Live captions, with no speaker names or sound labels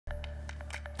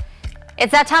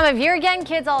It's that time of year again.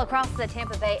 Kids all across the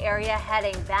Tampa Bay area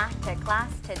heading back to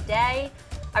class today.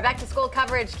 Our back to school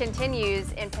coverage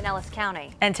continues in Pinellas County.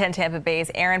 And 10 Tampa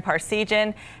Bay's Aaron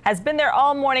Parsegian has been there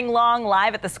all morning long,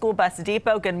 live at the school bus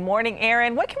depot. Good morning,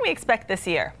 Aaron. What can we expect this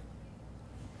year?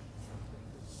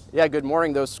 Yeah, good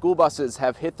morning. Those school buses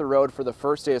have hit the road for the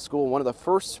first day of school. One of the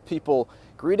first people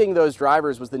greeting those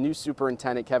drivers was the new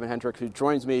superintendent, Kevin Hendricks, who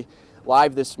joins me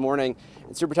live this morning.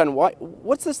 And Superintendent,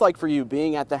 what's this like for you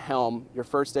being at the helm your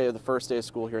first day of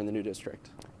school here in the new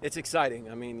district? It's exciting.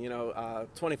 I mean,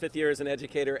 25th year as an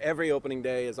educator, every opening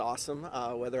day is awesome,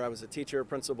 whether I was a teacher,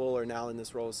 principal, or now in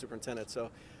this role as superintendent.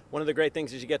 So one of the great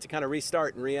things is you get to kind of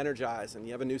restart and re-energize, and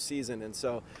you have a new season. And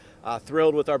so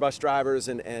thrilled with our bus drivers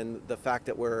and the fact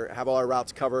that we have all our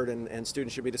routes covered and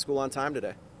students should be to school on time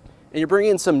today. And you're bringing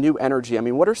in some new energy. I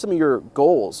mean, what are some of your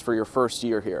goals for your first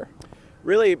year here?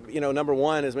 Really, number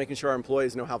one is making sure our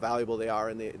employees know how valuable they are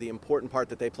and the important part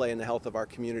that they play in the health of our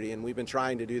community. And we've been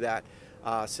trying to do that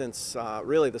since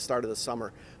really the start of the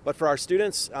summer. But for our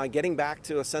students, getting back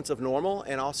to a sense of normal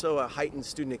and also a heightened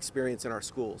student experience in our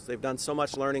schools. They've done so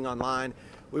much learning online.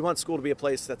 We want school to be a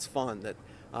place that's fun, that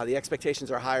the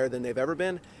expectations are higher than they've ever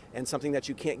been, and something that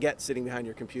you can't get sitting behind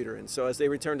your computer. And so as they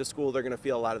return to school, they're going to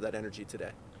feel a lot of that energy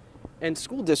today. And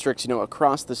school districts,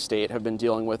 across the state have been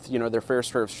dealing with, their fair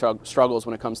share of struggles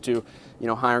when it comes to,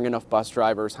 hiring enough bus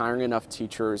drivers, hiring enough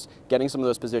teachers, getting some of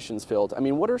those positions filled. I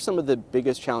mean, what are some of the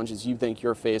biggest challenges you think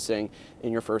you're facing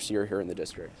in your first year here in the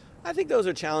district? I think those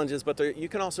are challenges, but you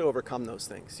can also overcome those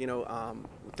things.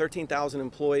 13,000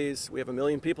 employees, we have 1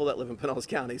 million people that live in Pinellas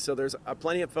County, so there's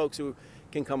plenty of folks who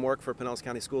can come work for Pinellas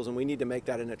County Schools, and we need to make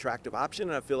that an attractive option,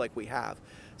 and I feel like we have.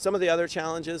 Some of the other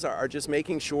challenges are just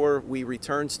making sure we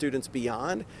return students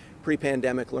beyond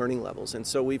pre-pandemic learning levels, and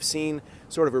so we've seen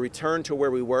sort of a return to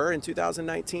where we were in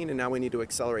 2019, and now we need to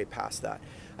accelerate past that.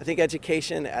 I think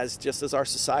education, just as our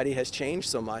society has changed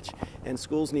so much, and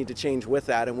schools need to change with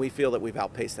that, and we feel that we've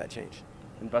outpaced that change.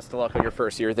 And best of luck on your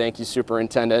first year. Thank you,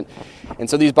 Superintendent. And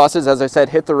so these buses, as I said,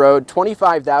 hit the road.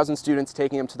 25,000 students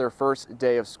taking them to their first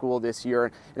day of school this year.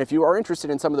 And if you are interested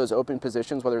in some of those open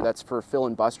positions, whether that's for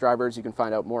fill-in bus drivers, you can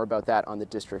find out more about that on the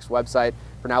district's website.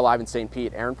 For now, live in St.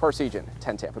 Pete, Aaron Parsegian,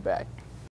 10 Tampa Bay.